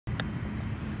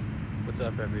What's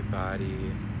up,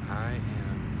 everybody? I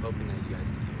am hoping that you guys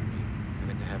can hear me. I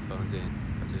got the headphones in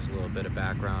because there's a little bit of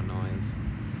background noise.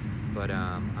 But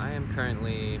I am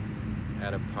currently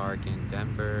at a park in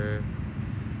Denver,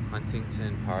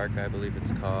 Huntington Park, I believe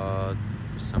it's called,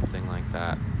 or something like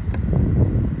that.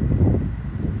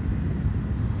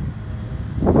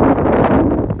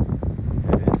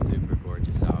 It is super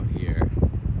gorgeous out here.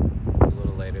 It's a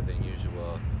little later than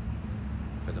usual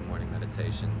for the morning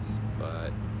meditations,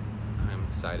 but I'm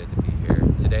excited to be here.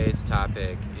 Today's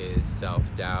topic is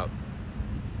self-doubt.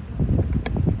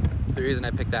 The reason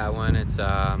I picked that one, this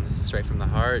is straight from the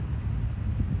heart.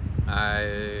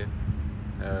 I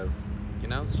have,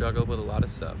 struggled with a lot of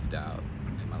self-doubt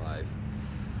in my life.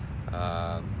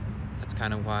 That's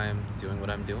kind of why I'm doing what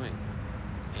I'm doing.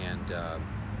 And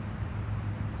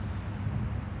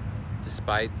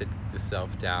despite the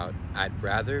self-doubt, I'd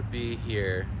rather be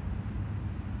here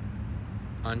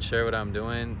unsure what I'm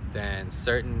doing than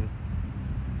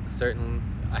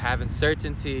having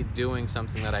certainty doing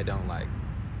something that I don't like.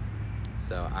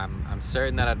 So I'm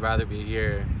certain that I'd rather be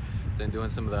here than doing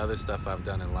some of the other stuff I've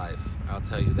done in life. I'll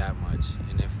tell you that much.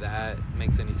 And if that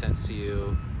makes any sense to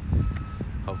you,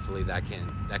 hopefully that can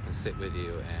sit with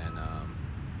you and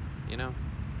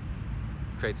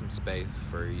create some space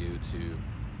for you to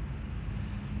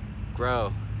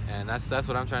grow. And that's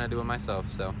what I'm trying to do with myself.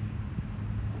 So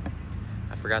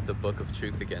I forgot the book of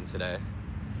truth again today,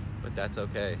 but that's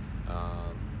okay.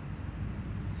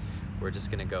 We're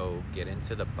just gonna go get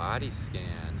into the body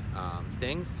scan.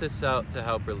 Things to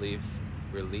help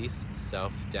release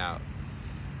self-doubt.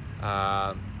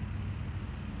 I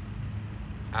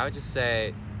would just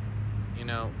say,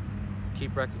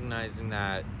 keep recognizing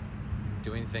that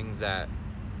doing things that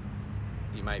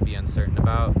you might be uncertain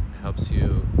about helps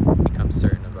you become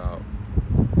certain about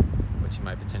what you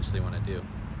might potentially want to do.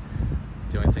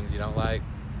 Doing things you don't like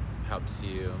helps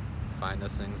you find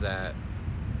those things that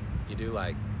you do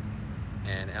like,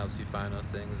 and it helps you find those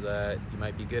things that you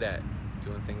might be good at.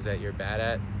 Doing things that you're bad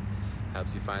at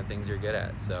helps you find things you're good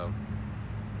at. So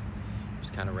I'm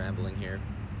just kind of rambling here.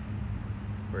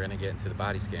 We're gonna get into the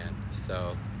body scan.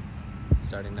 So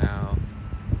starting now,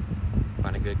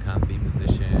 find a good comfy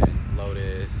position,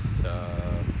 lotus,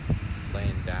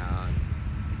 laying down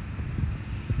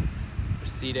or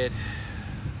seated.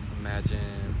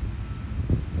 Imagine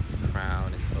the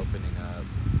crown is opening up,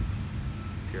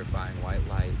 purifying white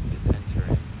light is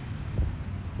entering.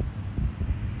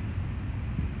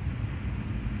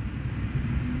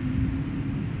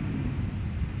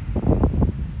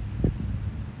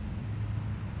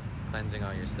 Cleansing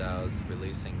all your cells,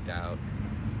 releasing doubt,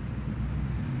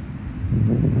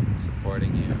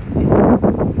 supporting you. You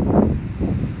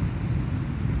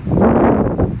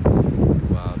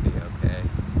will all be okay.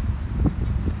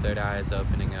 The third eye is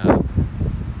opening up,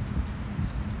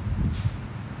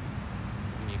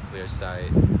 giving you clear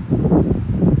sight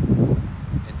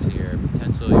into your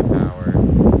potential, your power,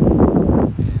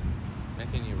 and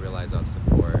making you realize all the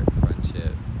support,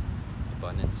 friendship,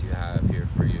 abundance you have here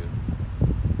for you.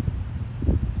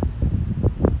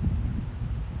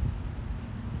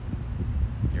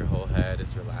 Your whole head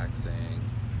is relaxing,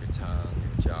 your tongue,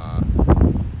 your jaw.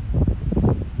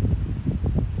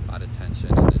 A lot of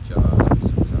tension in the jaw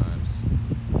sometimes.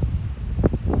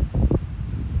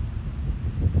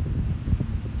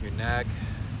 Your neck,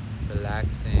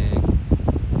 relaxing.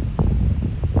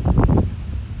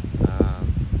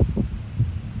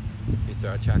 Your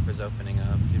throat chakra's opening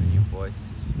up, giving you a voice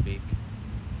to speak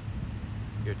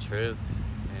your truth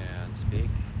and speak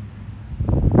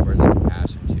words of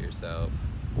compassion to yourself.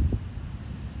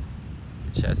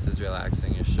 Your chest is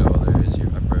relaxing, your shoulders,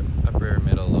 your upper,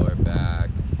 middle, lower back.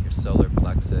 Your solar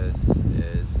plexus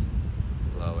is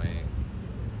glowing.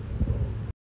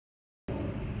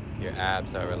 Your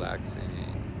abs are relaxing.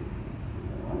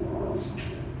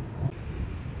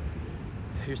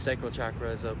 Your sacral chakra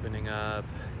is opening up,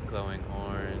 glowing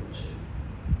orange,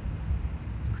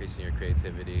 increasing your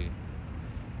creativity.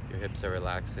 Your hips are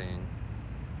relaxing.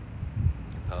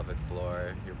 Your pelvic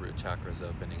floor, your root chakra is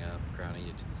opening up, grounding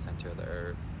you to the center of the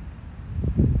earth.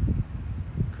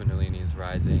 Kundalini is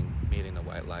rising, meeting the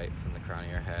white light from the crown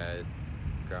of your head,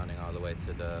 grounding all the way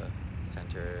to the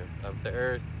center of the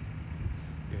earth.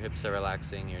 Your hips are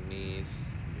relaxing, your knees,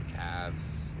 your calves,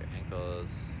 your ankles,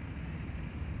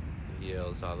 your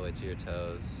heels, all the way to your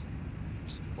toes. You're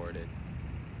supported.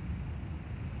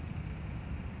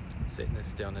 Sit in this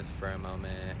stillness for a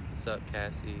moment. What's up,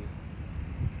 Cassie?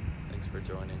 Thanks for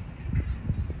joining.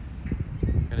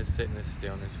 I'm gonna sit in this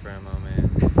stillness for a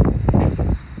moment.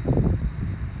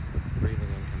 Breathing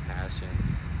in compassion.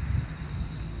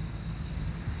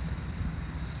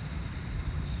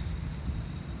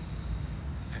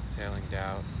 Exhaling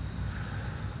doubt.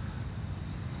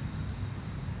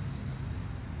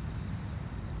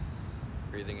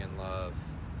 Breathing in love.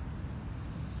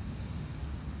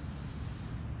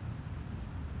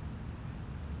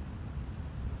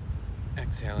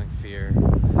 Exhaling fear.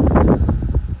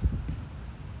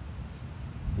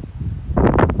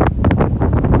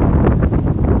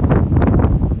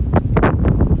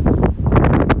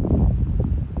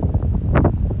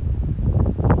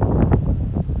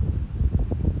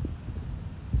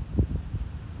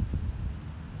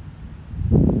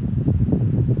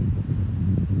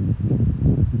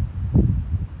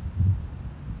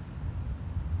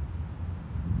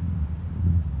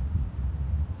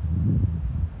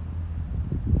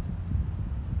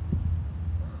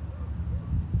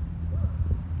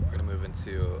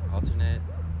 Into alternate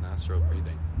nostril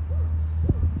breathing.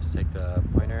 Just take the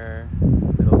pointer,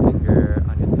 middle finger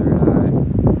on your third eye,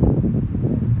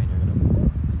 and you're going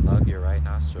to plug your right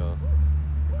nostril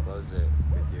and close it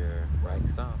with your right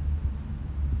thumb.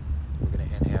 We're going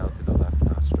to inhale through the left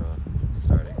nostril.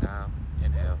 Starting now,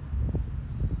 inhale.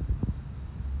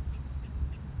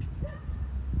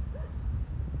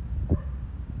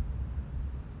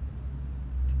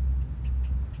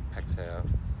 Exhale.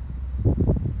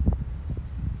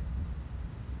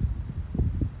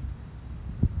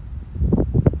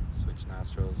 Switch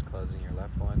nostrils, closing your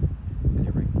left one and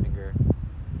your ring finger.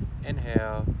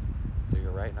 Inhale through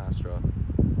your right nostril.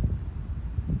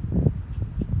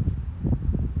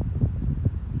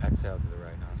 Exhale through the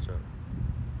right nostril.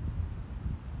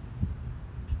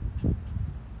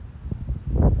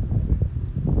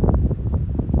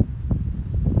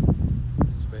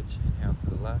 Switch, inhale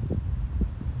through the left.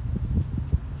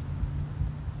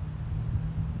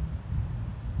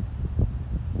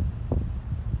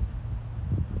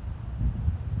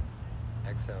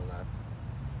 Exhale left.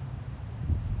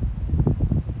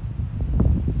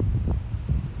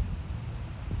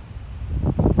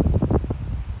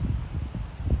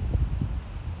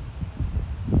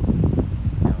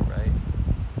 Inhale right.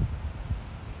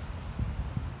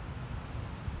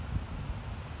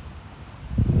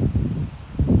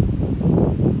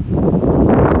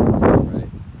 Exhale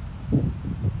right.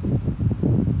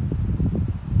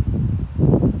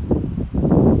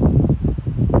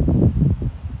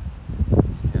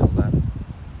 Inhale left.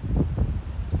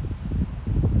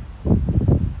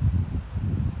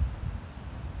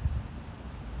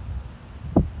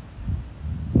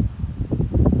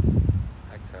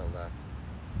 Exhale left.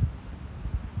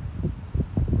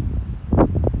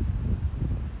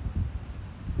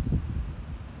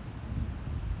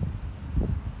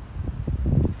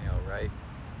 Inhale right.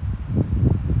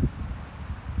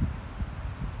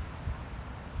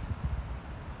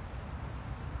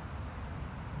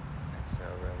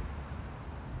 Exhale right.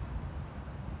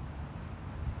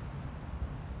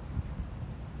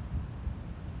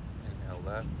 Inhale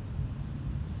left.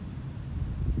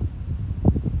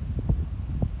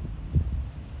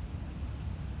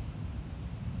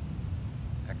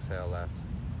 Exhale left.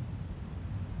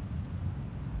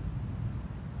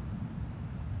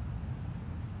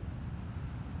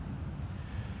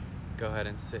 Go ahead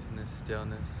and sit in this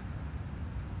stillness.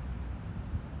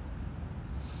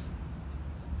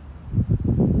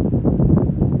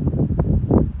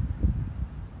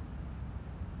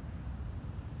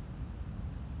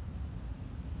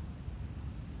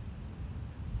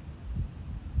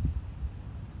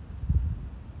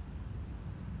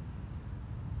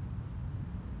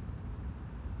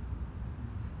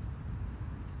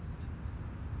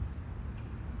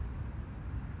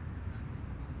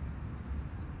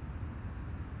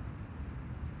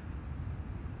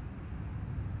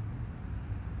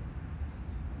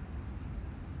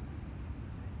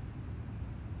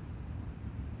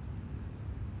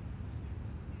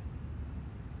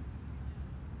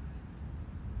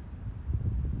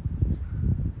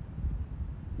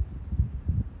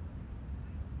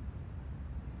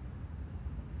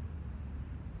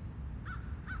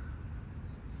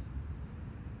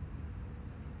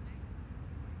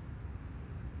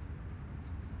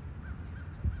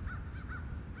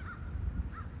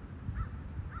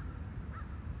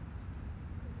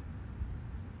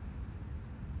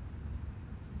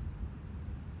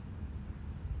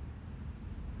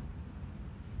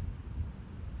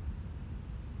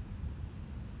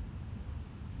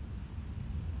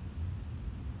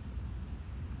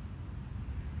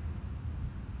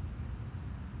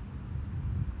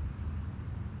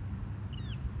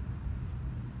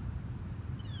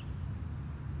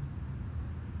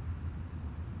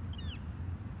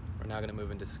 We're now going to move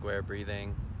into square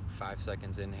breathing. 5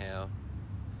 seconds inhale,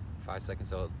 5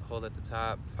 seconds hold at the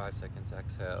top, 5 seconds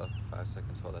exhale, 5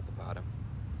 seconds hold at the bottom.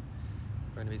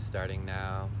 We're going to be starting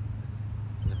now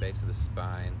from the base of the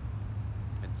spine.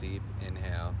 A deep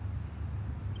inhale.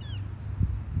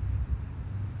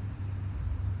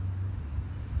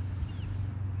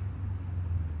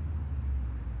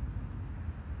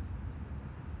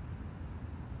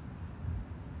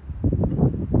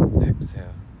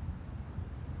 Exhale.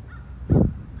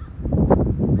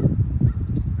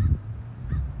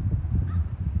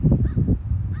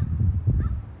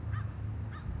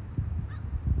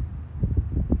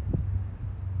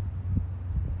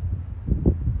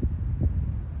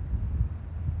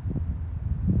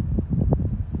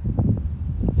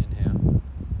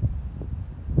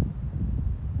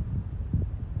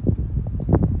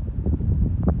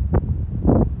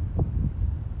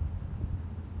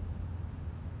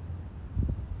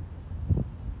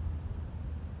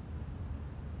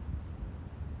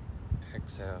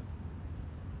 Exhale.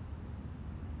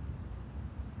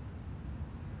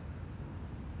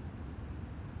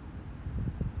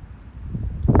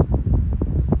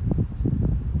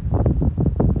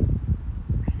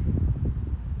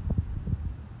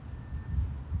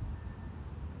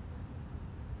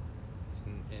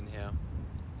 Inhale.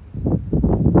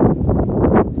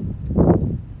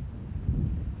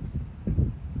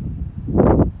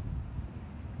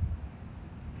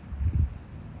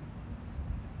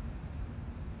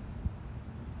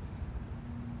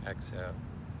 Exhale.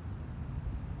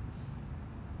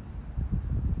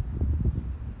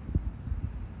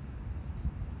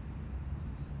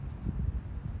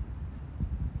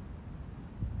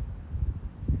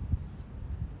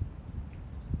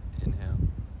 Inhale.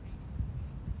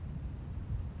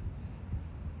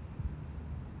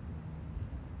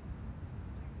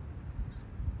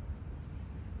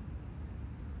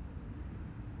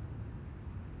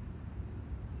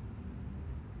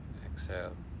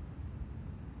 Exhale.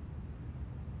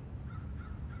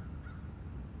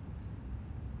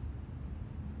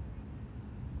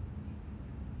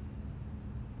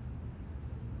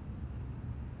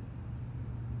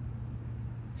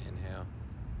 Inhale.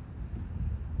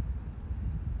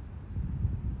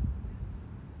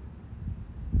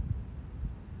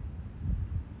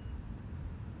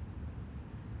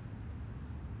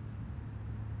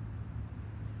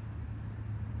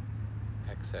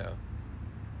 Exhale.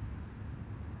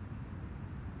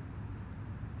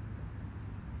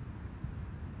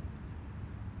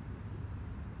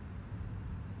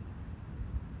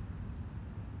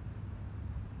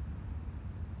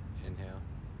 Inhale.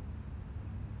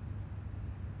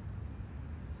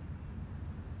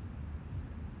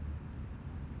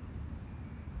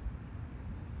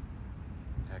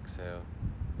 Exhale.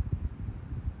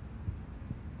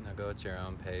 Now go at your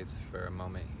own pace for a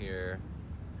moment here.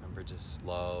 Remember, just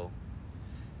slow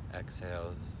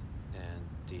exhales and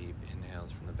deep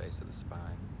inhales from the base of the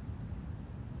spine.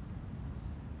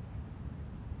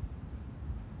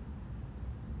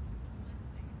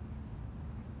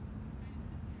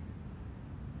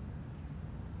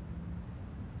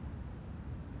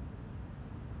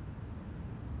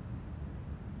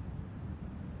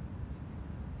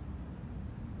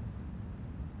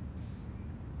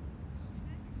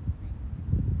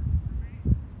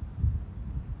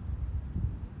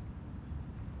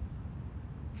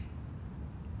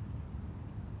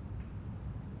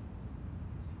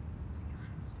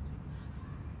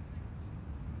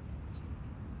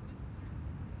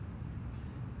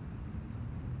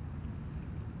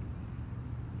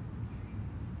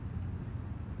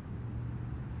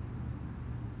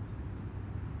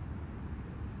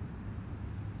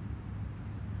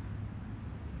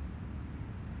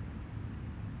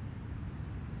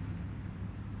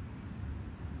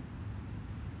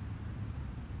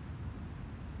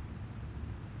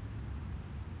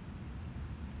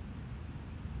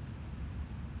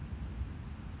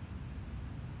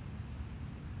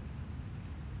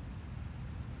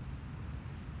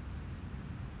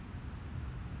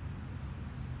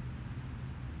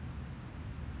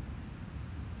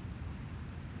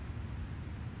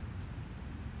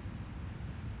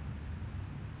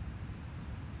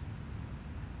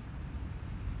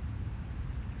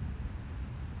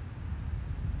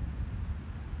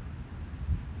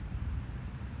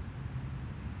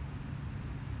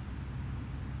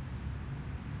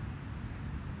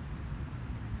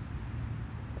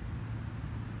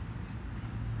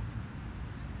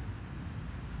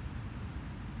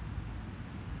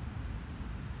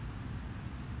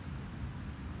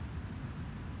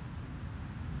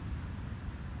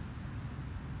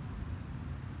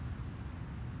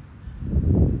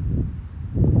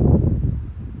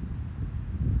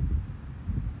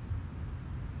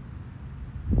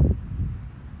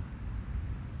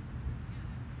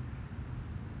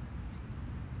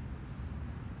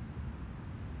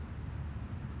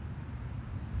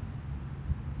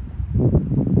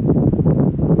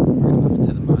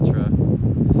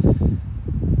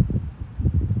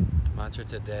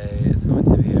 mantra today is going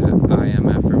to be a I am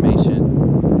affirmation.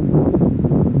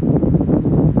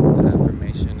 The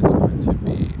affirmation is going to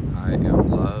be I am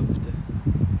loved.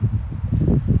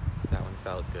 That one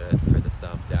felt good for the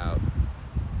self-doubt.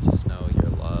 Just know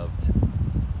you're loved.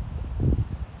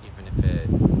 Even if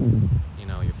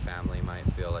your family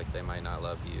might feel like they might not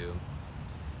love you.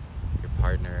 Your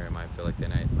partner might feel like they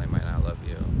might not love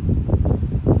you.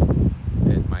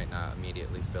 It might not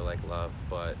immediately feel like love,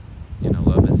 but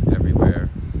love is everywhere,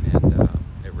 and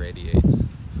it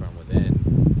radiates from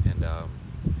within. And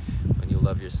when you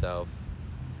love yourself,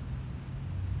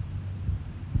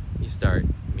 you start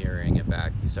mirroring it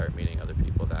back. You start meeting other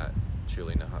people that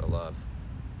truly know how to love,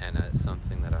 and that's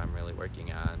something that I'm really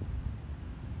working on.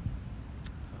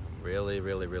 Really,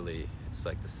 it's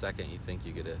like the second you think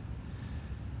you get a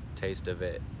taste of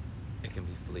it, it can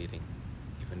be fleeting.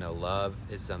 Even though love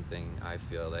is something I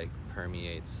feel like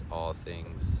permeates all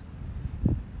things.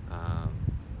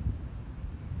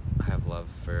 I have love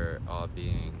for all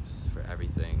beings, for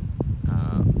everything,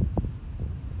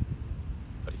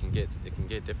 but it can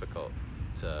get difficult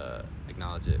to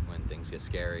acknowledge it when things get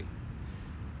scary.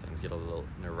 Things get a little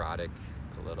neurotic,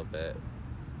 a little bit.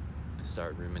 I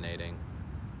start ruminating,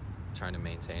 trying to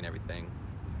maintain everything.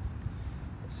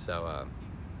 So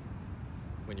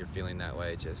when you're feeling that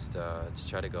way, just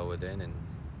try to go within and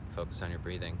focus on your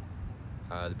breathing.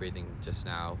 The breathing just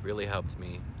now really helped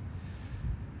me.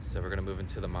 So we're gonna move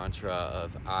into the mantra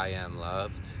of I am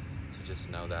loved, to just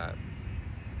know that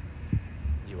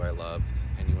you are loved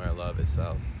and you are love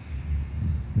itself.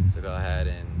 So go ahead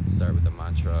and start with the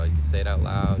mantra. You can say it out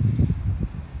loud. You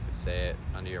can say it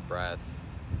under your breath,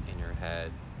 in your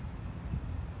head.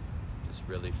 Just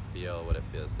really feel what it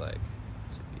feels like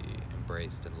to be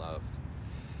embraced and loved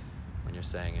when you're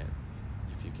saying it.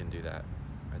 If you can do that,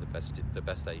 or the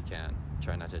best that you can.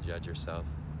 Try not to judge yourself.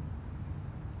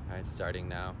 All right, starting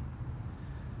now.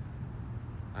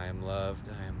 I am loved.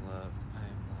 I am loved. I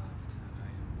am loved. I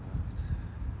am loved.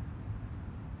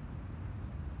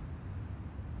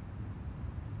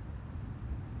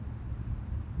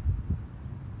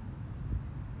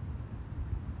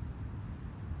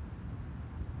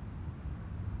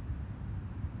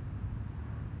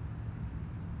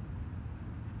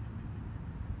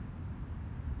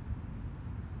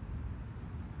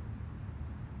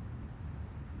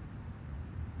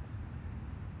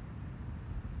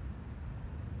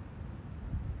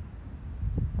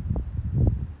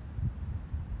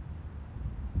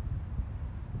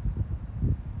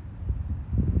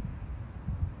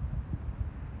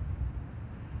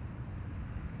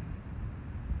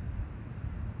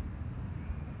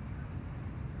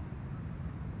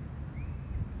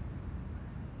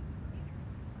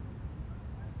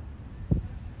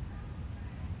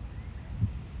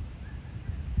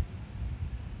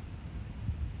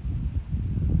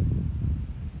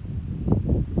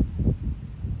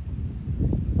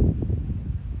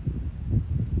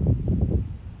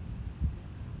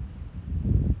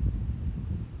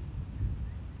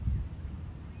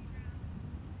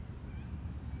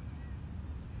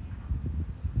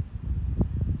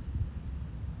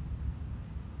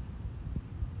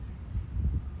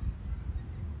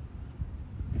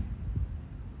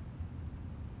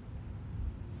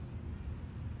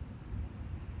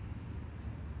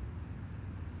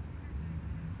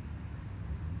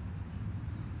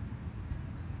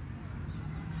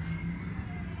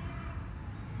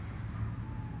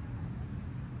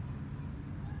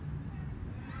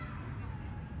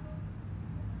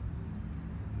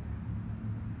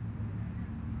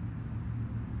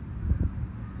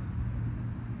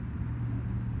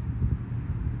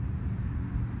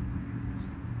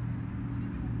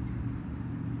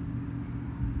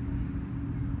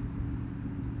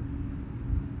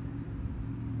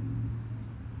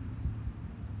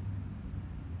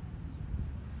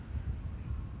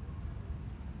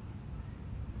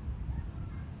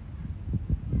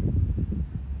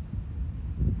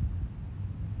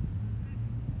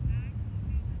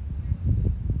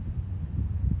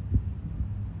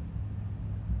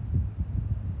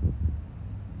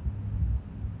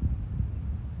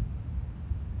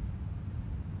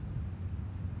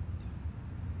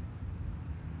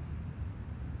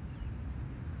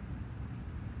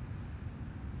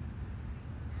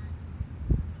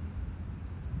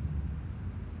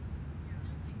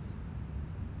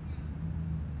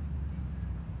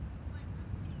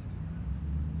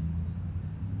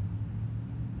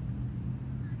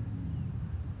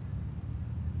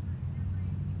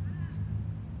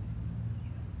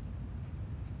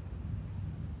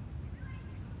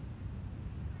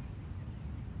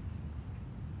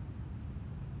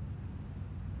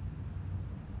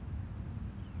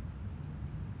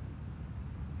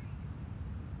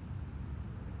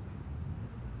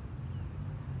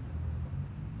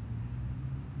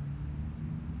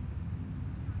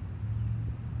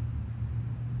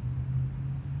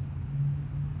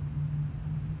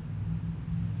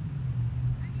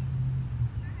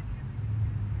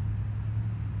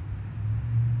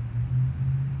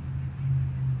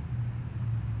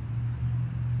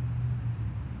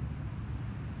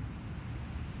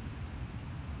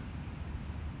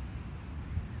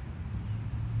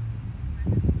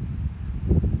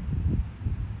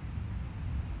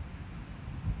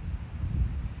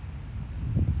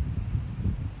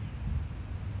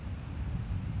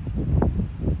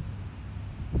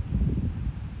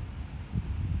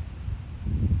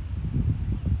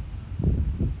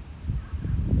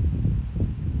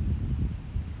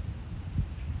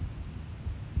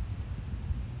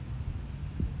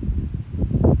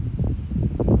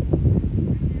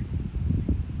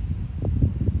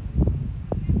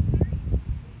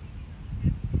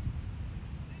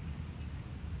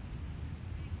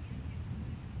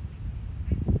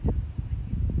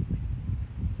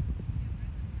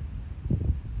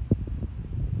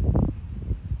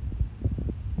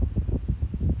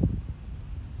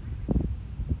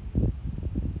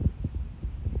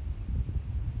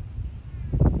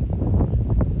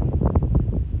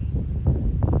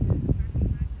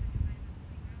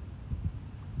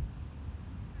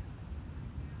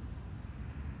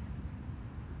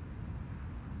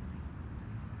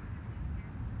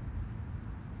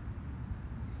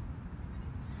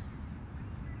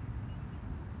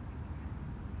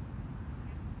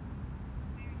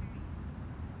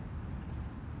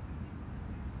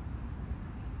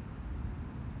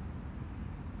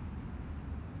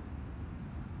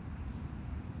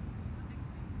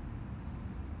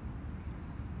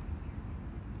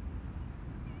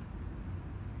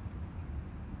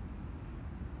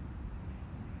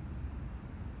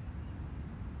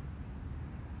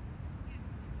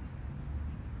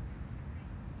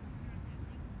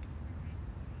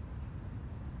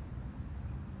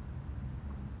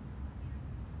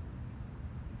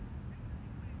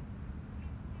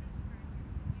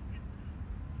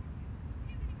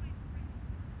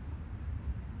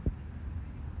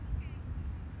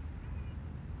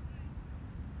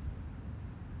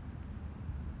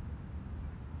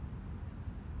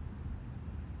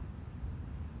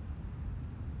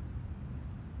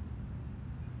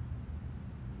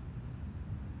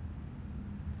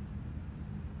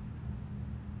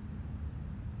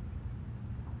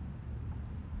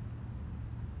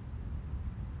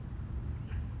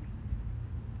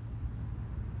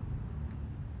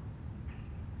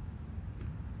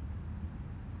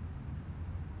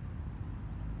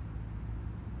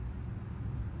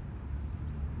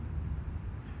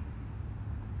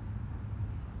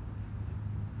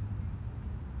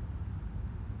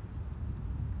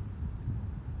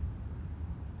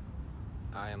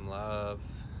 I am love.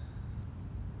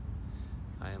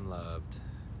 I am loved.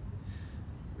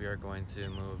 We are going to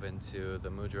move into the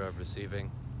mudra of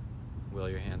receiving. Wheel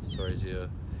your hands towards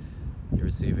you. You're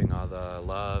receiving all the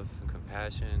love and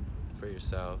compassion for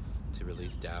yourself to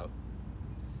release doubt,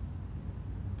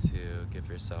 to give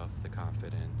yourself the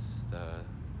confidence, the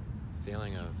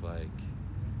feeling of like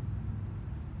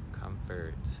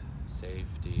comfort,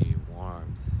 safety,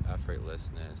 warmth,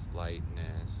 effortlessness,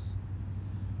 lightness,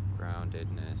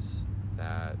 groundedness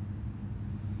that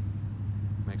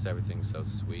makes everything so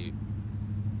sweet.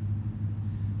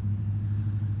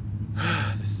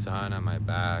 The sun on my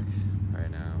back right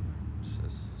now,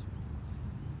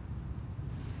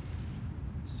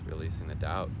 it's releasing the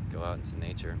doubt. Go out into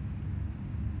nature.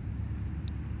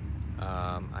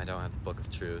 I don't have the book of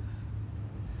truth,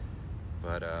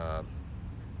 but I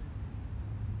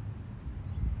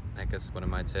guess one of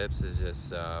my tips is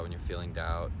just when you're feeling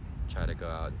doubt, try to go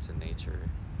out into nature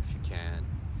if you can.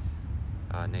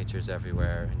 Nature's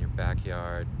everywhere, in your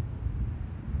backyard,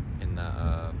 in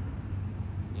the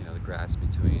the grass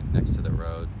next to the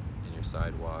road, in your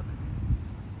sidewalk.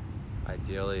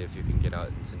 Ideally, if you can get out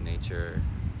into nature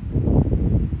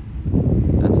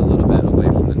that's a little bit away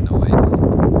from the noise,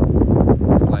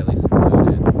 slightly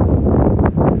secluded,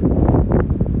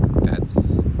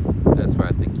 that's where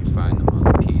I think you find the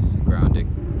most peace and grounding.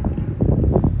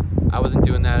 I wasn't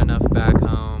doing that enough back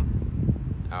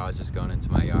home. I was just going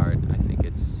into my yard. I think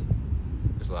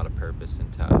there's a lot of purpose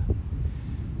into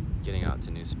getting out to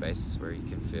new spaces where you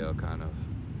can feel kind of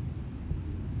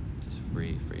just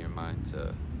free for your mind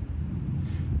to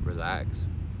relax.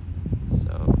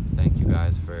 So thank you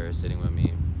guys for sitting with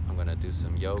me. I'm gonna do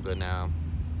some yoga now.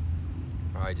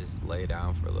 Probably just lay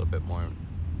down for a little bit more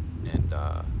and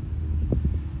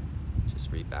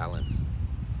just rebalance.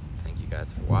 Thank you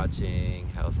guys for watching.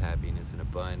 Health, happiness, and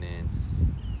abundance.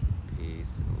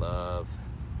 Peace and love.